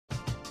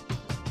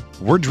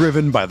We're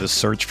driven by the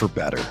search for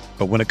better.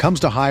 But when it comes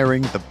to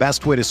hiring, the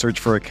best way to search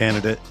for a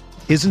candidate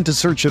isn't to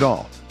search at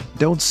all.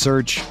 Don't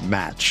search,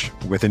 match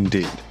with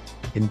Indeed.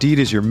 Indeed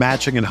is your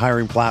matching and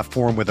hiring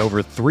platform with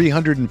over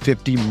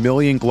 350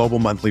 million global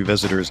monthly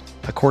visitors,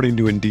 according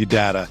to Indeed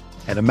data,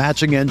 and a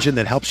matching engine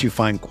that helps you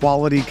find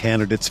quality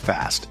candidates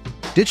fast.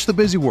 Ditch the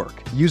busy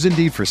work. Use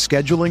Indeed for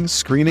scheduling,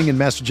 screening, and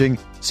messaging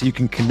so you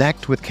can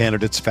connect with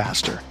candidates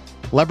faster.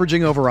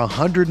 Leveraging over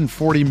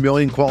 140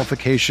 million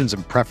qualifications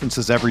and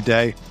preferences every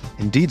day,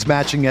 Indeed's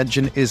matching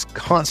engine is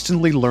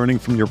constantly learning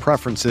from your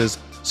preferences,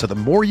 so the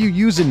more you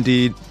use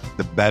Indeed,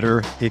 the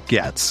better it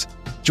gets.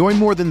 Join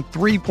more than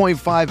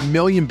 3.5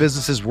 million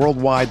businesses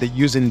worldwide that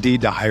use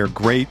Indeed to hire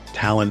great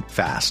talent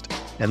fast.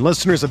 And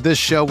listeners of this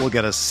show will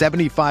get a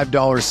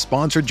 $75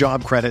 sponsored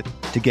job credit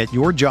to get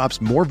your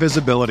jobs more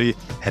visibility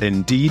at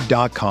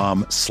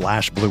Indeed.com/Blue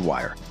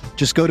Wire.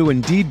 Just go to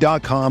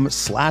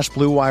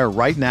Indeed.com/Blue Wire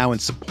right now and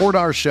support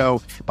our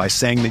show by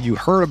saying that you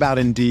heard about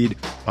Indeed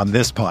on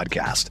this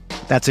podcast.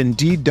 That's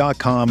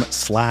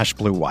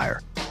Indeed.com/Blue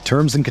Wire.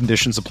 Terms and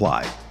conditions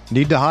apply.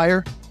 Need to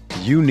hire?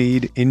 You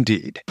need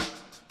Indeed.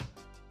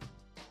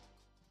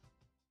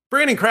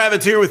 Brandon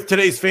Kravitz here with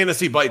today's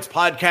Fantasy Bites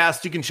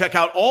podcast. You can check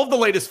out all of the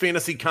latest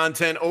fantasy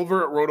content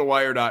over at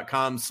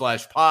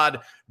rotowire.com/pod,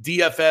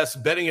 DFS,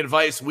 betting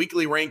advice,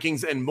 weekly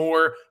rankings, and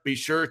more. Be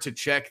sure to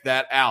check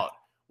that out.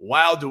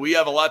 Wow, do we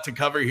have a lot to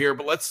cover here,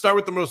 but let's start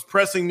with the most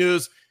pressing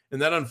news,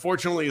 and that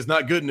unfortunately is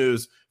not good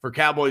news for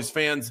Cowboys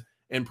fans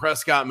and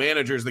Prescott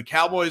managers. The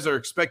Cowboys are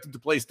expected to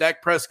place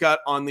Dak Prescott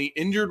on the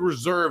injured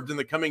reserve in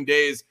the coming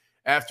days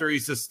after he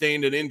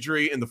sustained an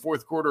injury in the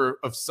fourth quarter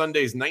of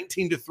Sunday's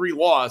 19-3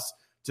 loss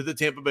to the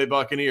Tampa Bay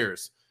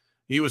Buccaneers.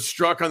 He was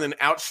struck on an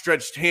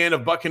outstretched hand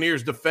of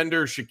Buccaneers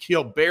defender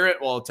Shaquille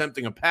Barrett while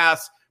attempting a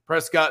pass.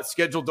 Prescott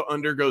scheduled to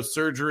undergo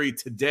surgery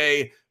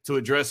today to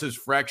address his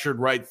fractured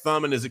right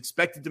thumb and is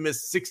expected to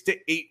miss 6 to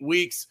 8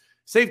 weeks.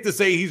 Safe to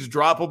say he's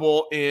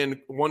droppable in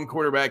one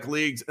quarterback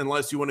leagues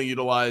unless you want to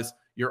utilize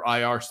your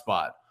IR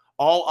spot.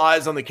 All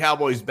eyes on the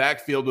Cowboys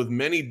backfield, with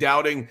many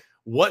doubting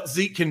what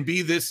Zeke can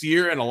be this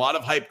year and a lot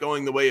of hype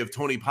going the way of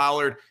Tony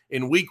Pollard.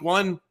 In week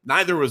one,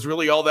 neither was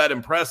really all that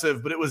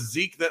impressive, but it was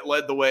Zeke that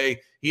led the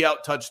way. He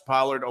outtouched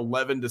Pollard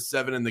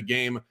 11-7 in the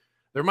game.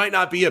 There might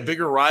not be a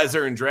bigger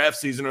riser in draft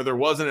season, or there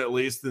wasn't at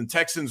least, than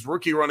Texans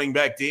rookie running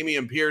back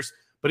Dameon Pierce,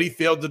 but he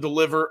failed to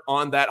deliver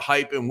on that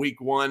hype in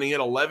week one. He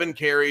had 11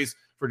 carries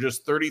for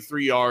just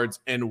 33 yards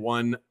and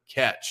 1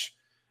 catch.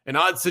 An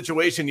odd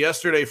situation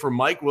yesterday for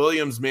Mike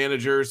Williams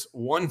managers.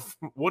 One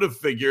would have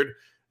figured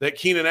that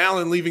Keenan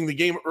Allen leaving the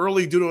game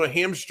early due to a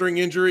hamstring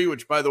injury,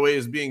 which, by the way,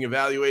 is being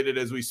evaluated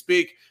as we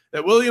speak,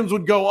 that Williams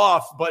would go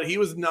off, but he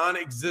was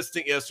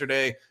non-existent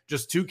yesterday.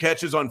 Just 2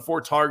 catches on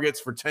 4 targets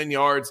for 10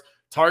 yards.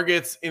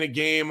 Targets in a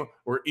game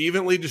were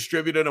evenly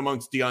distributed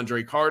amongst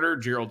DeAndre Carter,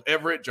 Gerald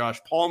Everett, Josh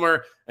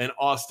Palmer, and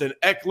Austin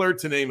Eckler,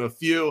 to name a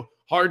few.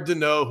 Hard to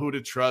know who to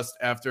trust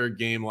after a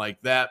game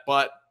like that,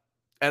 but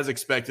as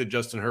expected,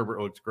 Justin Herbert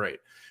looked great.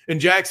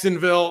 In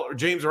Jacksonville,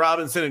 James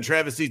Robinson and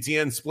Travis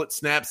Etienne split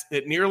snaps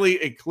at nearly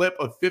a clip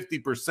of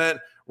 50%,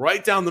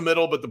 right down the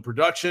middle, but the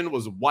production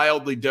was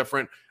wildly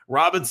different.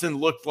 Robinson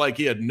looked like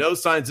he had no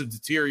signs of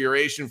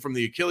deterioration from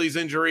the Achilles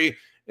injury,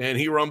 and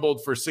he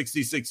rumbled for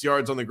 66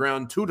 yards on the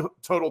ground, 2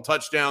 total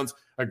touchdowns,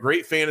 a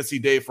great fantasy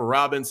day for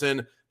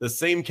Robinson. The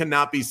same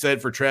cannot be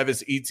said for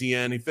Travis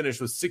Etienne. He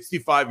finished with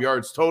 65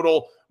 yards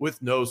total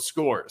with no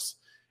scores.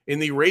 In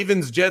the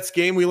Ravens-Jets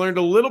game, we learned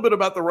a little bit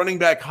about the running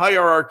back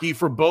hierarchy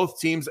for both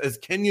teams as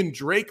Kenyon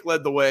Drake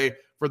led the way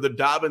for the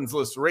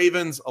Dobbins-less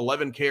Ravens,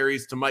 11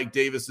 carries to Mike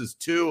Davis's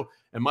 2,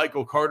 and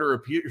Michael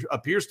Carter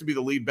appears to be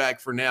the lead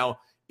back for now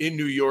in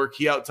New York.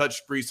 He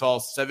outtouched Breece Hall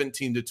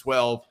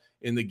 17-12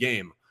 in the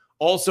game.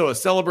 Also, a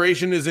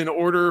celebration is in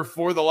order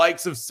for the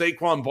likes of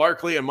Saquon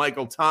Barkley and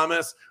Michael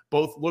Thomas.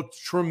 Both looked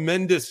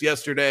tremendous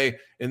yesterday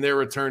in their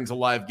return to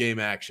live game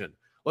action.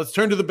 Let's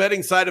turn to the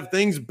betting side of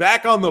things.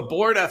 Back on the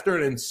board after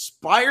an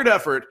inspired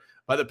effort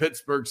by the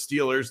Pittsburgh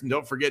Steelers. And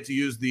don't forget to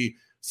use the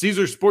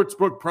Caesar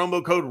Sportsbook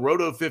promo code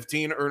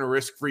ROTO15. Earn a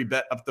risk-free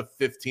bet up to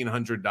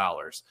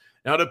 $1,500.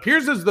 Now, it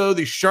appears as though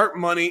the sharp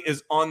money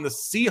is on the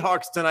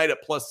Seahawks tonight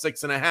at plus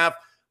 6.5.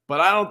 But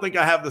I don't think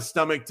I have the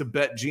stomach to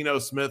bet Geno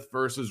Smith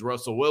versus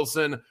Russell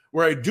Wilson.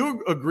 Where I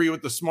do agree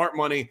with the smart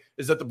money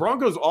is that the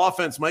Broncos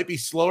offense might be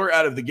slower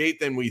out of the gate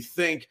than we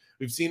think.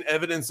 We've seen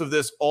evidence of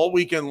this all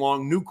weekend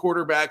long. New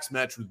quarterbacks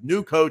matched with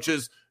new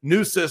coaches,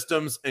 new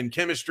systems, and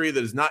chemistry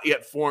that is not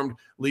yet formed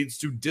leads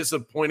to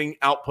disappointing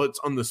outputs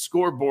on the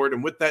scoreboard.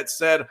 And with that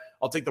said,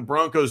 I'll take the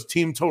Broncos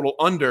team total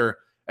under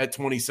at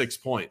 26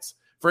 points.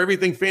 For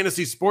everything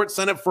fantasy sports,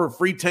 sign up for a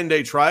free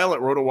 10-day trial at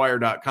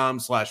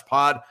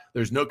rotowire.com/pod.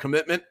 There's no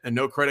commitment and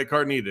no credit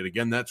card needed.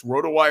 Again, that's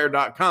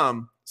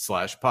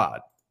rotowire.com/pod.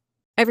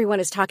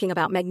 Everyone is talking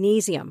about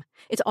magnesium.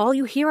 It's all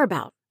you hear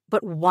about.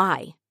 But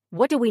why?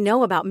 What do we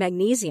know about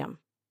magnesium?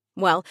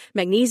 Well,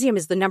 magnesium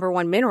is the number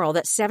one mineral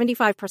that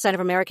 75% of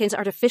Americans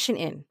are deficient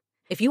in.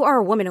 If you are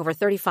a woman over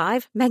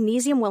 35,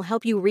 magnesium will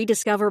help you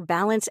rediscover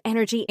balance,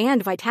 energy,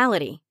 and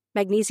vitality.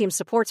 Magnesium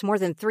supports more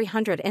than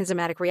 300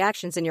 enzymatic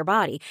reactions in your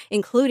body,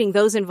 including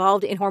those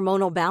involved in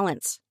hormonal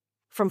balance.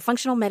 From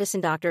functional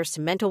medicine doctors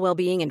to mental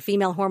well-being and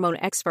female hormone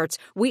experts,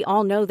 we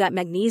all know that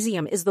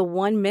magnesium is the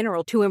one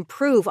mineral to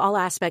improve all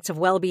aspects of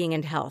well-being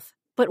and health.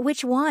 But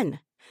which one?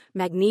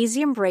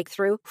 Magnesium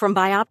Breakthrough from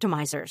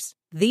Bioptimizers,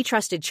 the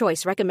trusted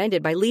choice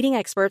recommended by leading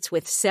experts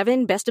with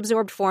 7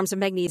 best-absorbed forms of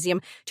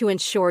magnesium to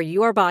ensure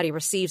your body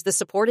receives the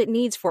support it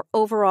needs for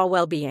overall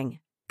well-being.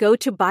 Go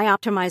to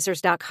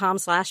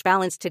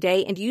bioptimizers.com/balance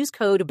today and use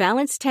code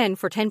BALANCE10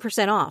 for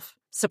 10% off.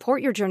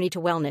 Support your journey to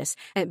wellness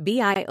at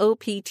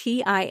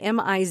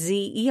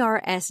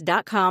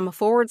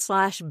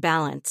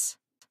bioptimizers.com/balance.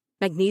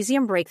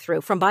 Magnesium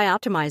Breakthrough from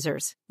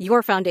Bioptimizers,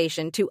 your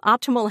foundation to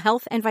optimal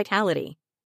health and vitality.